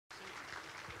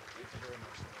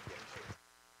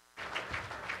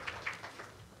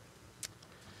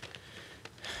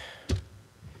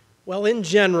Well, in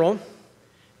general,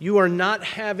 you are not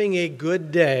having a good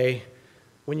day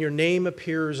when your name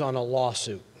appears on a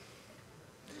lawsuit.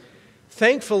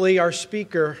 Thankfully, our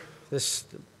speaker this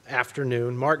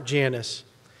afternoon, Mark Janus,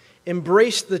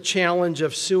 embraced the challenge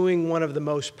of suing one of the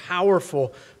most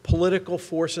powerful political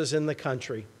forces in the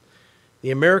country,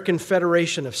 the American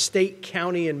Federation of State,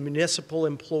 County, and Municipal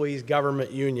Employees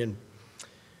Government Union.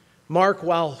 Mark,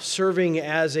 while serving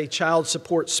as a child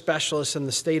support specialist in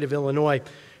the state of Illinois,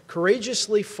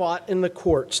 courageously fought in the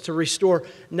courts to restore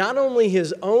not only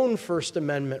his own First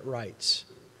Amendment rights,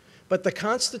 but the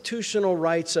constitutional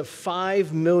rights of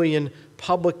 5 million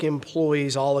public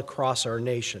employees all across our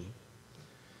nation.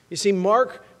 You see,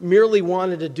 Mark merely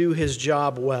wanted to do his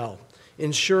job well,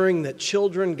 ensuring that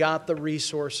children got the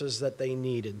resources that they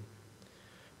needed.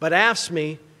 But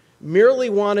AFSCME merely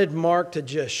wanted Mark to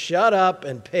just shut up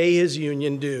and pay his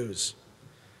union dues.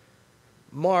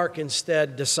 Mark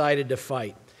instead decided to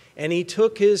fight, and he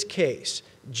took his case,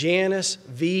 Janus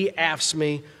v.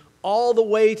 AFSCME, all the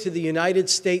way to the United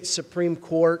States Supreme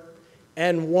Court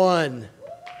and won.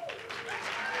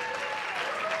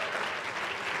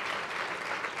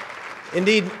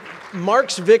 Indeed,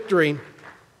 Mark's victory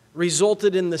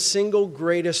resulted in the single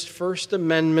greatest First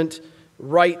Amendment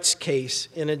rights case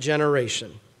in a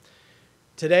generation.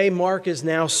 Today, Mark is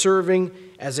now serving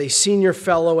as a senior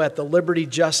fellow at the Liberty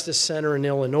Justice Center in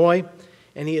Illinois,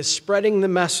 and he is spreading the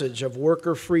message of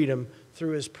worker freedom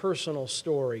through his personal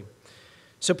story.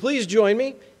 So please join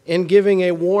me in giving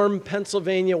a warm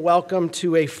Pennsylvania welcome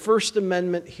to a First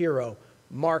Amendment hero,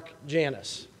 Mark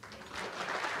Janus.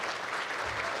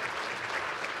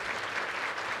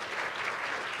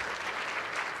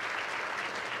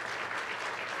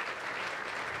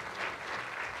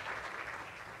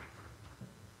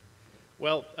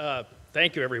 Well,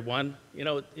 thank you, everyone. You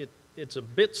know, it's a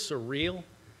bit surreal,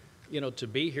 to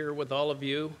be here with all of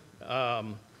you,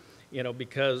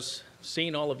 because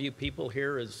seeing all of you people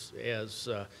here as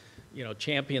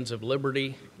champions of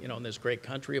liberty, in this great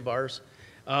country of ours.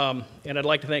 And I'd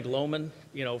like to thank Loman,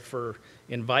 for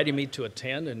inviting me to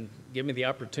attend and give me the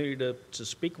opportunity to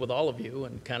speak with all of you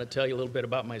and kind of tell you a little bit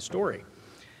about my story.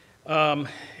 The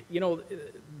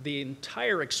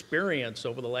entire experience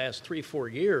over the last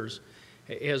 3-4 years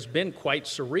has been quite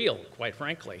surreal, quite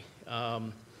frankly,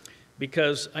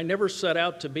 because I never set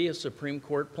out to be a Supreme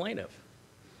Court plaintiff.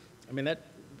 I mean, that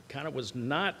kind of was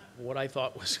not what I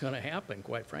thought was going to happen,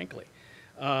 quite frankly.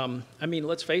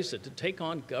 Let's face it, to take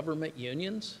on government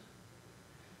unions,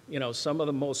 some of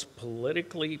the most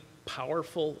politically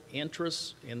powerful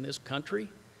interests in this country,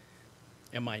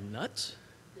 am I nuts?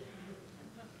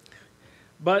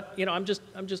 But, I'm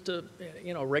just a,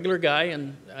 regular guy,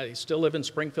 and I still live in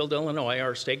Springfield, Illinois,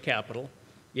 our state capital.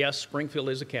 Yes, Springfield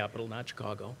is a capital, not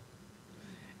Chicago.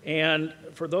 And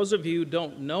for those of you who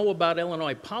don't know about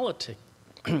Illinois politics,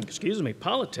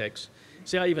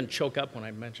 see, I even choke up when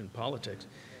I mention politics.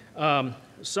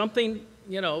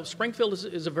 Springfield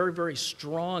is a very, very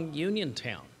strong union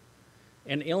town,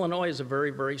 and Illinois is a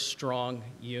very, very strong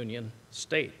union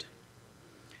state.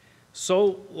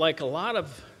 So, like a lot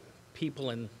of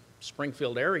people in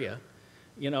Springfield area,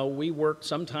 we work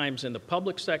sometimes in the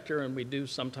public sector and we do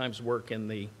sometimes work in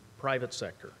the private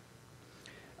sector.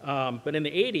 But in the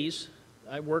 80s,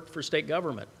 I worked for state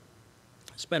government.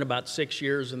 Spent about 6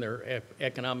 years in their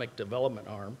economic development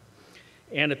arm.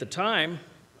 And at the time,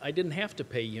 I didn't have to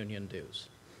pay union dues.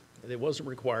 It wasn't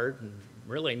required, and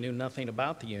really knew nothing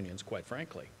about the unions, quite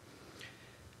frankly.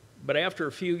 But after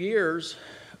a few years,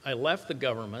 I left the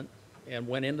government and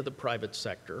went into the private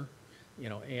sector,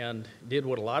 and did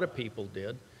what a lot of people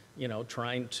did,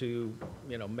 trying to,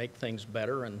 make things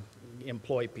better and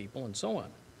employ people and so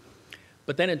on.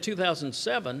 But then in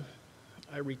 2007,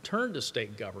 I returned to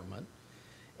state government,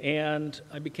 and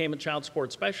I became a child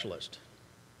support specialist.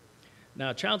 Now,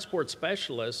 a child support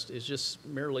specialist is just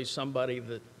merely somebody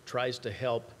that tries to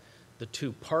help the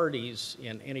two parties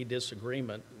in any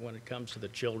disagreement when it comes to the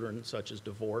children, such as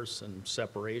divorce and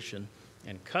separation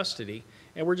and custody,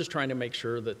 and we're just trying to make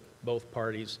sure that both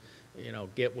parties,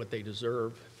 get what they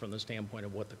deserve from the standpoint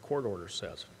of what the court order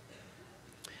says.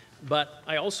 But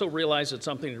I also realized that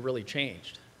something had really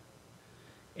changed.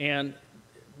 And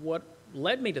what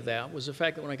led me to that was the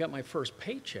fact that when I got my first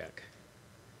paycheck,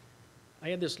 I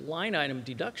had this line item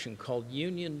deduction called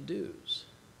union dues.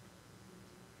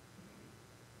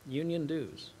 Union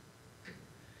dues.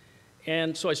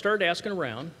 And so I started asking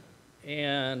around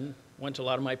and went to a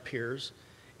lot of my peers,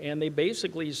 and they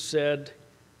basically said,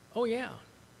 oh yeah,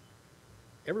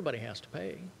 everybody has to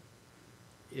pay.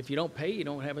 If you don't pay, you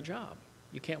don't have a job.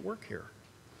 You can't work here.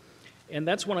 And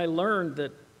that's when I learned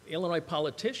that Illinois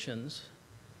politicians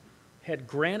had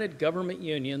granted government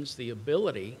unions the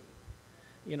ability,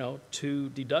 to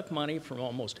deduct money from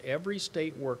almost every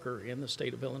state worker in the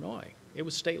state of Illinois. It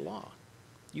was state law.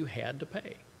 You had to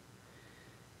pay.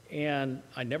 And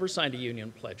I never signed a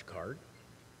union pledge card.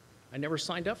 I never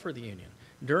signed up for the union.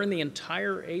 During the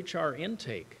entire HR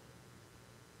intake,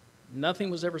 nothing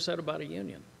was ever said about a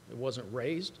union. It wasn't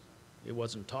raised, it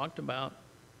wasn't talked about,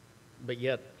 but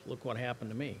yet, look what happened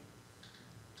to me.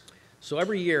 So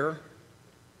every year,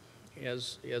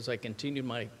 as I continued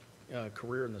my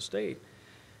career in the state,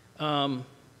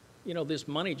 this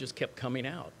money just kept coming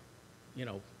out,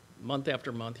 month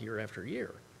after month, year after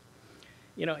year.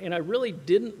 And I really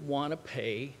didn't want to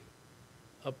pay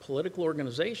a political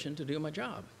organization to do my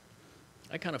job.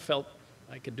 I kind of felt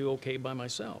I could do okay by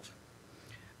myself.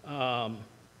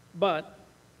 But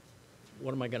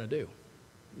what am I going to do?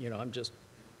 I'm just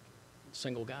a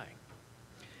single guy.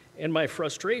 And my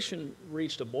frustration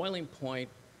reached a boiling point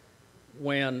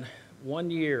when one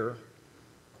year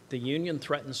the union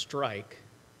threatened strike.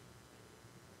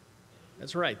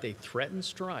 That's right, they threatened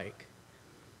strike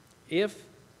if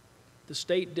the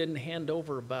state didn't hand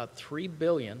over about $3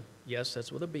 billion, yes,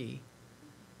 that's with a B,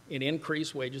 in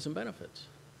increased wages and benefits.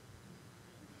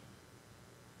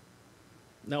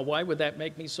 Now, why would that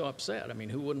make me so upset? I mean,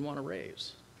 who wouldn't want a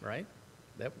raise, right?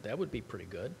 That would be pretty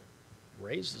good.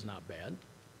 Raise is not bad.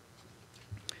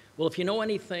 Well, if you know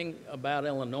anything about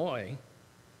Illinois,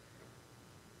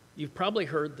 you've probably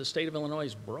heard the state of Illinois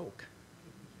is broke.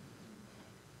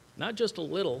 Not just a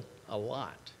little, a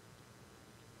lot.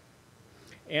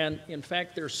 And in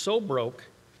fact, they're so broke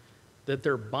that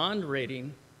their bond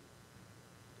rating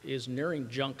is nearing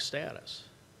junk status.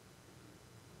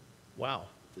 Wow,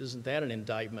 isn't that an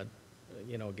indictment,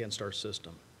 against our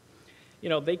system?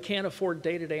 They can't afford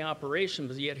day-to-day operations,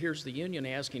 but yet here's the union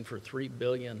asking for $3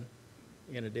 billion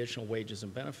in additional wages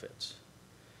and benefits.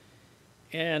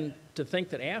 And to think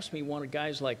that AFSCME wanted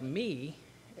guys like me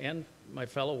and my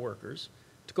fellow workers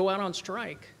to go out on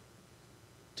strike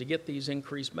to get these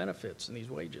increased benefits and these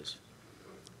wages.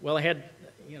 Well, I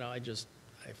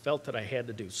felt that I had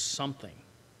to do something.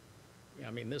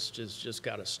 I mean, this just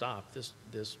got to stop.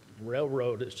 This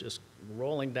railroad is just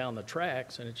rolling down the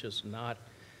tracks, and it's just not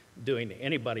doing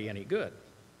anybody any good.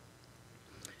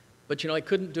 But, I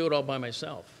couldn't do it all by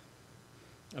myself.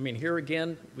 I mean, here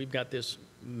again, we've got this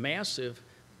massive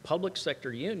public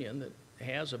sector union that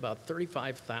has about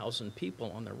 35,000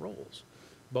 people on their rolls,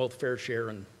 both fair share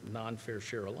and non-fair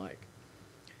share alike.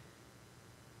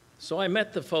 So I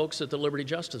met the folks at the Liberty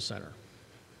Justice Center,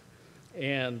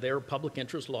 and they're a public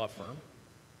interest law firm,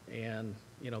 and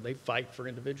they fight for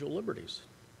individual liberties.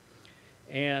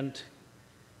 And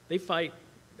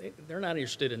they're not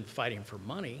interested in fighting for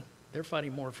money, they're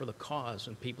fighting more for the cause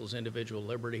and people's individual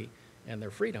liberty and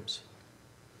their freedoms.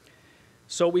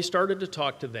 So we started to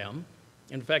talk to them.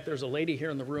 In fact, there's a lady here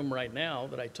in the room right now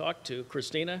that I talked to,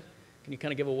 Christina. Can you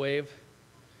kind of give a wave?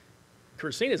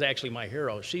 Christina's actually my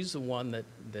hero. She's the one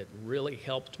that really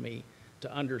helped me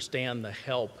to understand the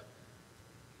help,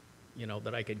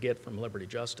 that I could get from Liberty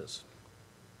Justice.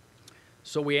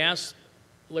 So we asked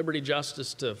Liberty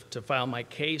Justice to file my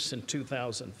case in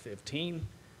 2015,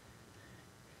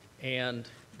 and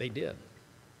they did.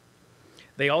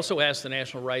 They also asked the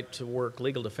National Right to Work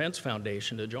Legal Defense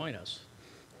Foundation to join us,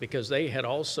 because they had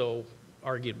also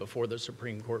argued before the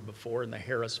Supreme Court before in the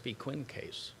Harris v. Quinn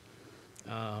case.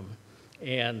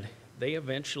 And they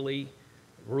eventually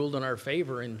ruled in our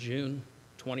favor in June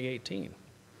 2018,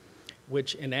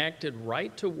 which enacted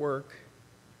right to work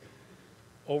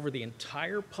over the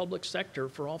entire public sector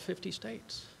for all 50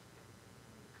 states.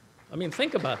 I mean,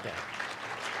 think about that.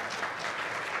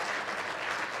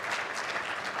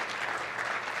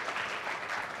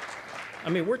 I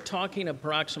mean, we're talking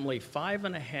approximately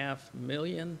 5.5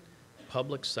 million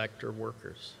public sector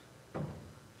workers.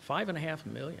 5.5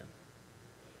 million.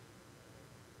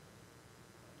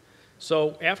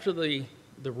 So after the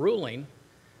ruling,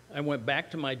 I went back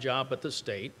to my job at the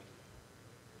state,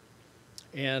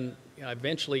 and I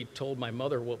eventually told my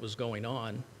mother what was going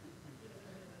on,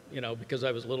 because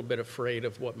I was a little bit afraid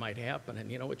of what might happen.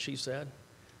 And you know what she said?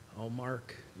 "Oh,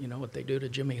 Mark, you know what they do to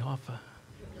Jimmy Hoffa?"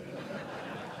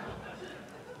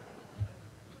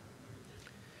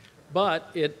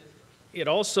 But it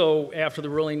also, after the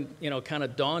ruling, kind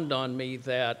of dawned on me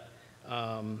that,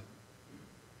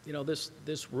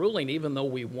 this ruling, even though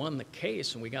we won the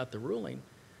case and we got the ruling,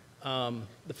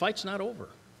 the fight's not over.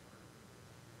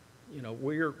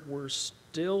 We're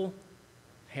still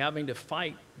having to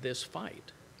fight this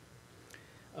fight.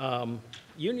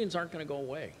 Unions aren't going to go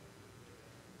away.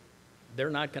 They're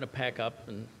not going to pack up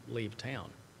and leave town.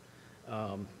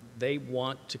 they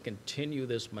want to continue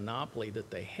this monopoly that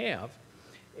they have.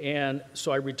 And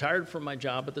so I retired from my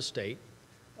job at the state,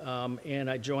 and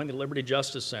I joined the Liberty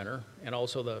Justice Center and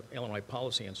also the Illinois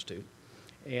Policy Institute,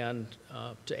 and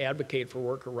to advocate for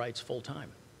worker rights full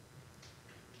time.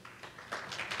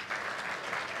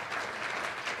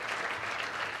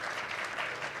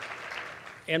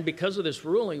 And because of this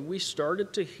ruling, we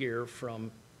started to hear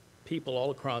from people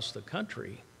all across the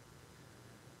country.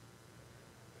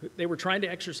 They were trying to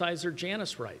exercise their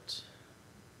Janus rights.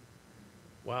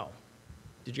 Wow.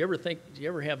 Did you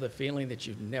ever have the feeling that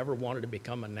you never wanted to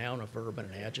become a noun, a verb, and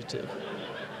an adjective?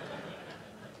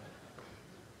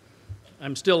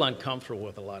 I'm still uncomfortable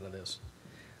with a lot of this.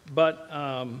 But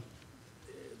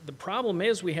the problem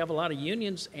is we have a lot of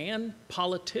unions and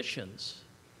politicians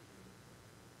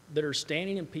that are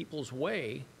standing in people's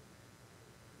way,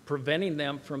 preventing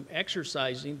them from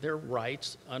exercising their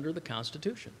rights under the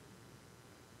Constitution,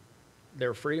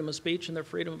 their freedom of speech and their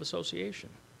freedom of association.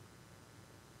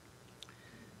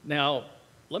 Now,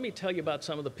 let me tell you about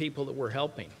some of the people that we're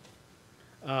helping.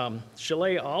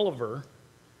 Shelley Oliver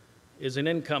is an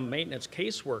income maintenance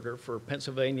caseworker for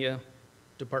Pennsylvania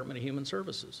Department of Human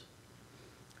Services.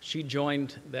 She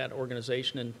joined that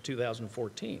organization in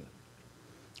 2014.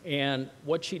 And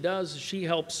what she does is she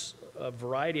helps a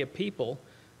variety of people,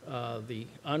 the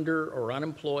under or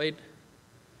unemployed.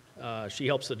 She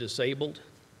helps the disabled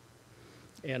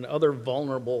and other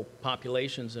vulnerable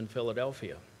populations in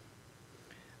Philadelphia.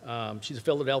 She's a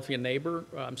Philadelphia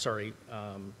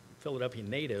Philadelphia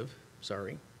native,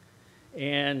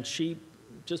 and she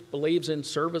just believes in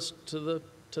service to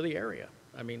the area.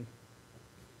 I mean,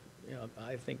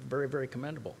 I think very, very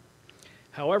commendable.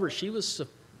 However, she was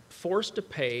forced to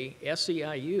pay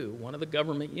SEIU, one of the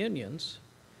government unions,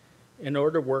 in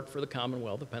order to work for the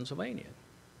Commonwealth of Pennsylvania.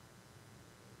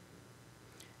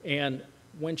 And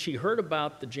when she heard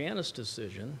about the Janus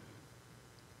decision,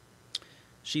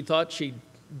 she thought she'd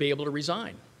be able to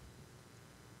resign,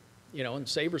 and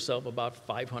save herself about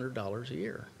 $500 a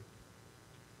year.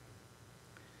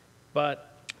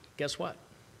 But guess what?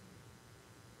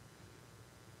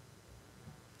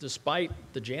 Despite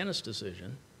the Janus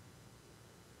decision,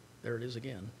 there it is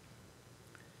again,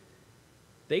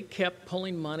 they kept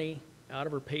pulling money out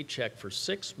of her paycheck for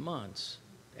 6 months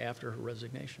after her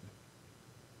resignation.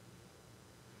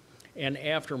 And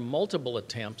after multiple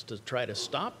attempts to try to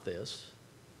stop this,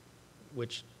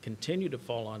 which continued to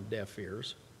fall on deaf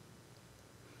ears,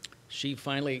 she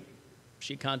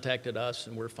contacted us,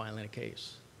 and we're filing a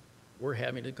case. We're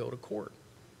having to go to court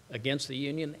against the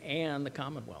union and the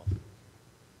Commonwealth.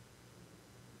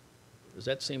 Does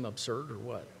that seem absurd or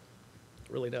what?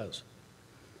 It really does.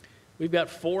 We've got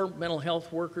 4 mental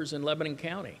health workers in Lebanon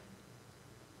County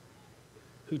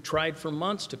who tried for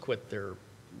months to quit their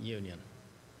union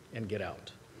and get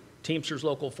out. Teamsters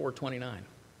Local 429.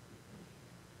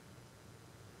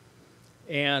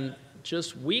 And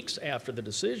just weeks after the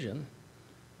decision,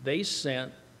 the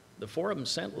 4 of them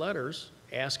sent letters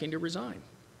asking to resign.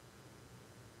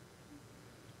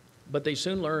 But they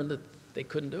soon learned that they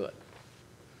couldn't do it.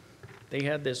 They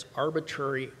had this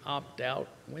arbitrary opt-out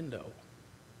window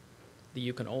that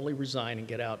you can only resign and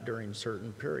get out during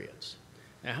certain periods.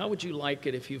 Now, how would you like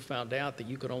it if you found out that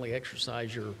you could only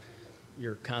exercise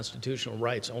your constitutional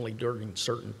rights only during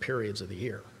certain periods of the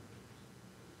year?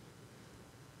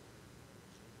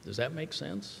 Does that make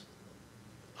sense?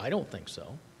 I don't think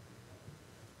so.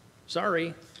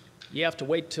 Sorry, you have to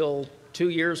wait till 2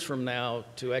 years from now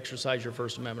to exercise your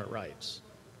First Amendment rights.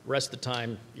 Rest of the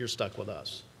time, you're stuck with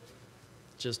us.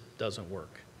 It just doesn't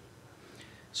work.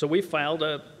 So we filed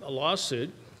a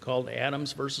lawsuit called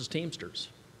Adams versus Teamsters.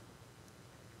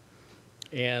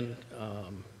 And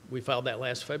we filed that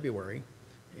last February,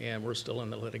 and we're still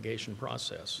in the litigation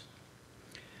process.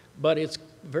 But it's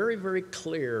very, very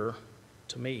clear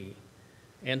to me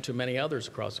and to many others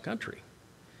across the country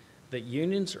that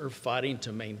unions are fighting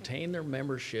to maintain their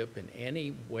membership in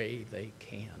any way they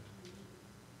can.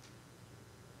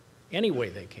 Any way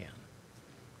they can.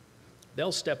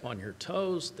 They'll step on your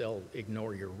toes, they'll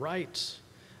ignore your rights,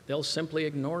 they'll simply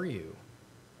ignore you.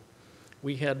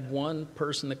 We had one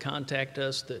person that contacted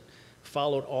us that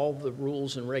followed all the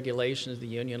rules and regulations the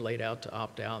union laid out to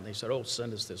opt out, and they said, oh,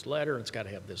 send us this letter, and it's got to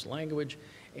have this language,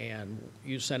 and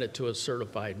you send it to a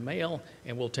certified mail,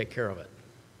 and we'll take care of it.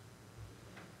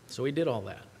 So we did all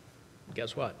that.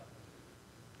 Guess what?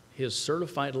 His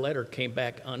certified letter came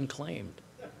back unclaimed.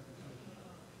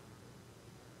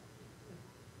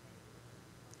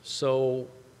 So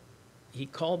he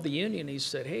called the union, he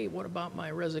said, hey, what about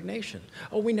my resignation?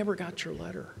 Oh, we never got your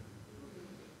letter.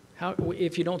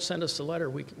 If you don't send us the letter,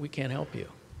 we can't help you.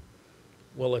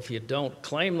 Well, if you don't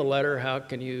claim the letter, how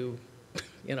can you,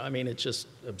 I mean, it's just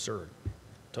absurd,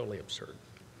 totally absurd,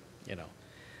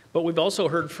 But we've also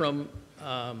heard from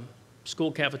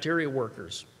school cafeteria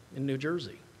workers in New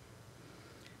Jersey.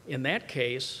 In that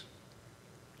case,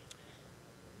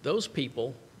 those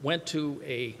people went to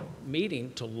a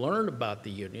meeting to learn about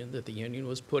the union that the union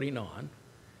was putting on,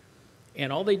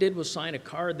 and all they did was sign a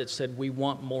card that said, "We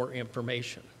want more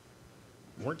information."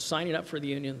 They weren't signing up for the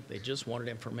union, they just wanted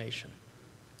information.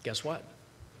 Guess what?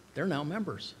 They're now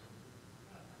members.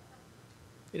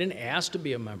 They didn't ask to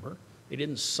be a member, they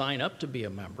didn't sign up to be a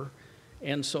member,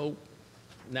 and so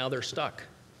now they're stuck.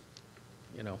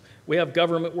 We have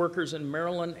government workers in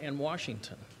Maryland and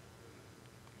Washington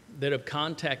that have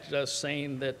contacted us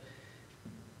saying that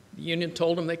the union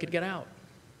told them they could get out.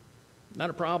 Not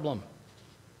a problem.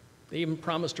 They even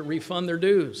promised to refund their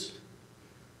dues.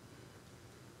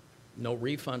 No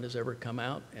refund has ever come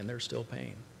out, and they're still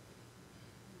paying.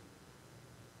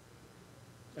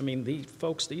 I mean,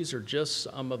 these are just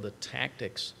some of the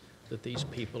tactics that these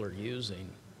people are using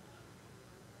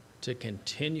to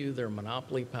continue their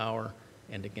monopoly power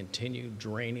and to continue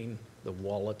draining the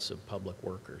wallets of public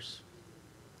workers.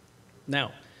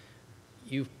 Now,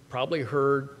 you've probably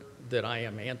heard that I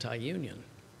am anti-union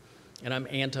and I'm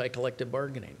anti-collective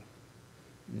bargaining.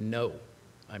 No,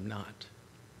 I'm not.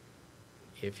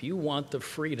 If you want the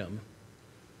freedom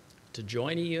to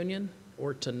join a union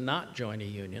or to not join a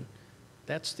union,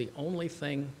 that's the only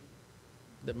thing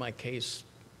that my case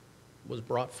was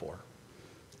brought for.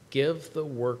 Give the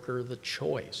worker the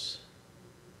choice.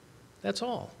 That's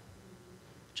all.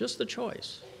 Just the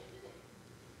choice.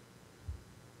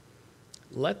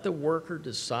 Let the worker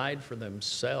decide for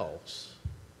themselves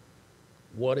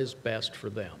what is best for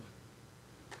them,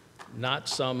 not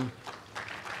some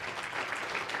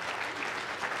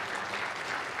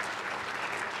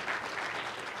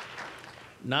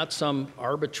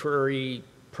arbitrary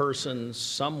person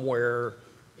somewhere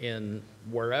in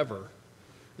wherever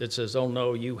that says, "Oh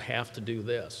no, you have to do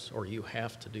this or you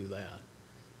have to do that,"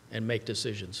 and make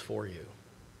decisions for you.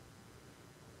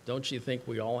 Don't you think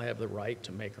we all have the right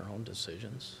to make our own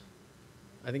decisions?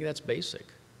 I think that's basic.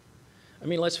 I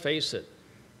mean, let's face it.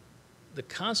 The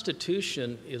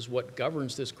Constitution is what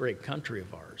governs this great country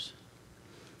of ours.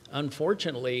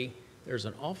 Unfortunately, there's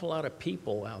an awful lot of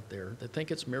people out there that think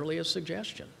it's merely a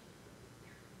suggestion.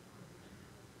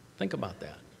 Think about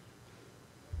that.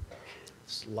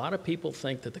 A lot of people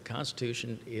think that the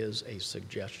Constitution is a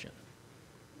suggestion.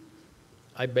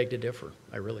 I beg to differ.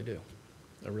 I really do.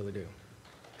 I really do.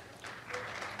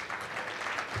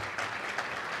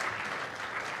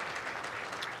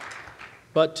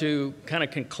 But to kind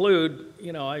of conclude,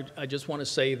 I just want to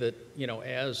say that,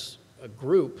 as a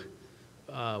group,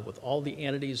 with all the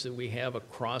entities that we have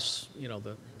across,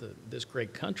 this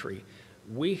great country,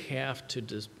 we have to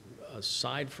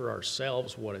decide for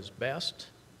ourselves what is best.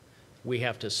 We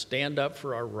have to stand up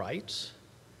for our rights,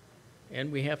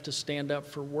 and we have to stand up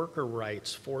for worker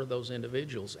rights for those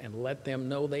individuals and let them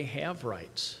know they have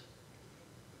rights.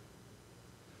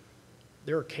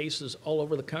 There are cases all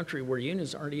over the country where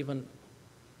unions aren't even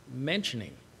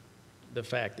mentioning the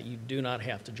fact that you do not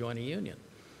have to join a union.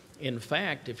 In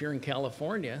fact, if you're in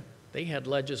California, they had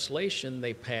legislation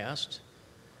they passed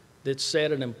that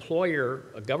said a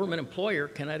government employer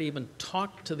cannot even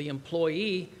talk to the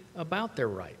employee about their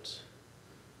rights.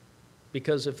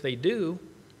 Because if they do,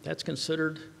 that's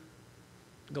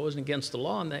goes against the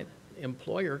law, and that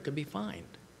employer could be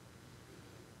fined.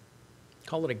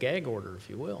 Call it a gag order, if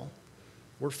you will.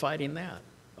 We're fighting that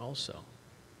also.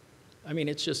 I mean,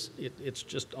 it's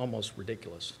just almost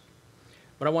ridiculous.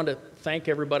 But I want to thank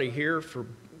everybody here for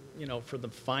the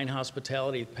fine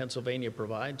hospitality Pennsylvania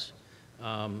provides.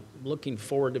 Looking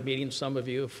forward to meeting some of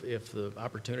you if the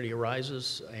opportunity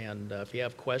arises, and if you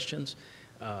have questions,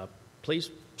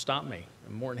 please stop me.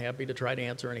 I'm more than happy to try to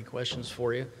answer any questions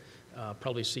for you.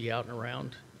 Probably see you out and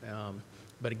around.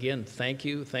 But again, thank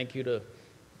you to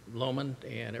Loman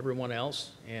and everyone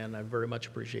else, and I very much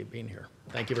appreciate being here.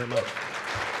 Thank you very much.